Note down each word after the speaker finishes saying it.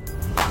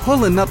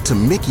Pulling up to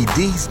Mickey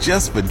D's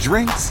just for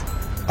drinks?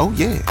 Oh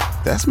yeah,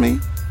 that's me.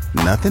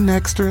 Nothing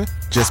extra,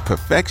 just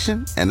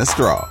perfection and a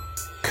straw.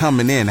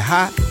 Coming in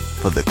hot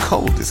for the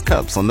coldest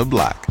cups on the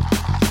block.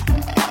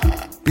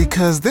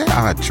 Because there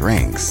are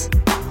drinks.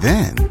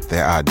 Then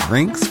there are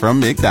drinks from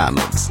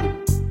McDonald's.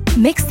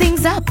 Mix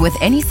things up with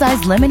any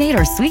size lemonade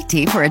or sweet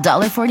tea for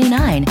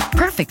 $1.49.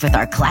 Perfect with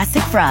our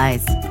classic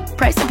fries.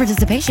 Price and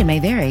participation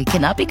may vary.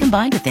 Cannot be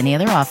combined with any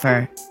other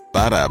offer.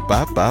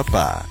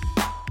 Ba-da-ba-ba-ba.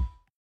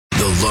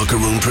 The Locker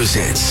Room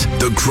presents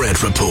The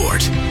Grant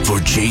Report for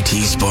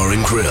JT's Bar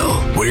and Grill,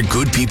 where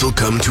good people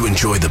come to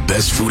enjoy the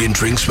best food and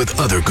drinks with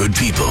other good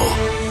people.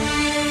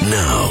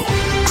 Now,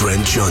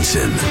 Grant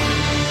Johnson.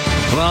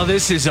 Well,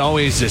 this is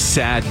always a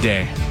sad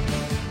day.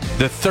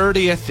 The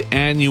 30th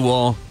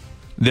annual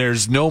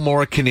There's No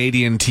More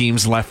Canadian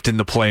Teams Left in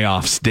the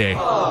Playoffs Day.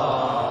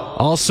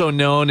 Also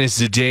known as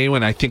the day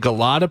when I think a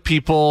lot of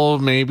people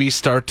maybe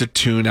start to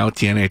tune out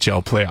the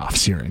NHL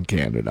playoffs here in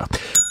Canada.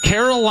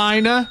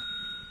 Carolina,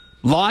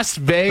 Las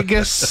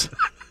Vegas,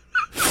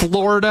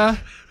 Florida,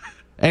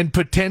 and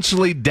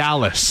potentially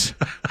Dallas.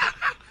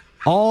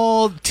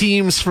 All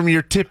teams from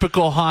your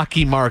typical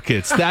hockey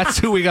markets. That's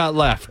who we got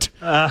left.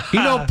 You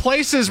know,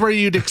 places where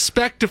you'd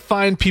expect to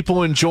find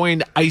people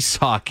enjoying ice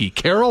hockey.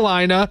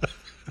 Carolina,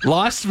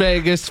 Las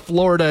Vegas,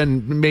 Florida,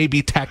 and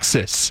maybe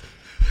Texas.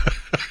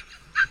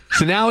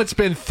 So now it's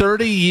been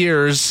 30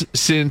 years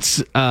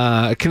since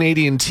a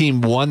Canadian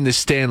team won the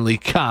Stanley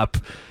Cup.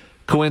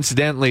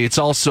 Coincidentally, it's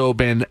also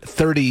been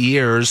 30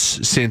 years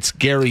since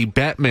Gary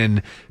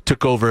Bettman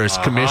took over as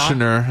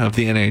commissioner of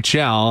the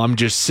NHL. I'm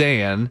just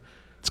saying,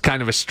 it's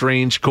kind of a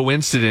strange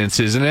coincidence,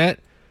 isn't it?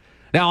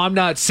 Now, I'm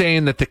not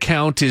saying that the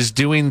Count is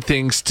doing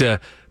things to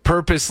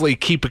purposely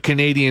keep a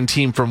Canadian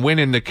team from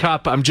winning the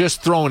Cup. I'm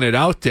just throwing it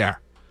out there.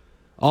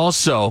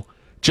 Also,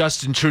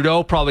 Justin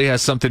Trudeau probably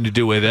has something to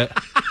do with it.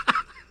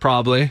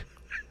 Probably.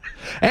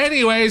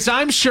 Anyways,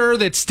 I'm sure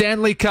that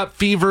Stanley Cup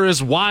fever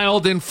is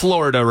wild in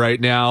Florida right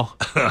now.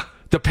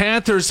 The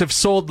Panthers have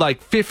sold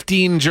like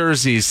 15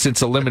 jerseys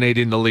since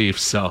eliminating the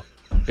Leafs, so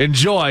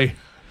enjoy.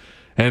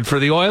 And for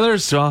the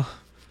Oilers, well,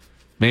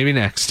 maybe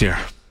next year.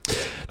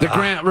 The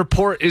Grant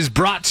Report is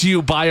brought to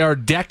you by our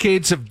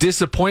Decades of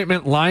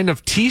Disappointment line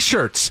of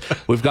T-shirts.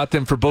 We've got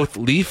them for both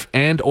Leaf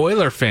and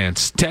Oiler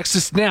fans. Text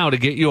us now to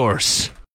get yours.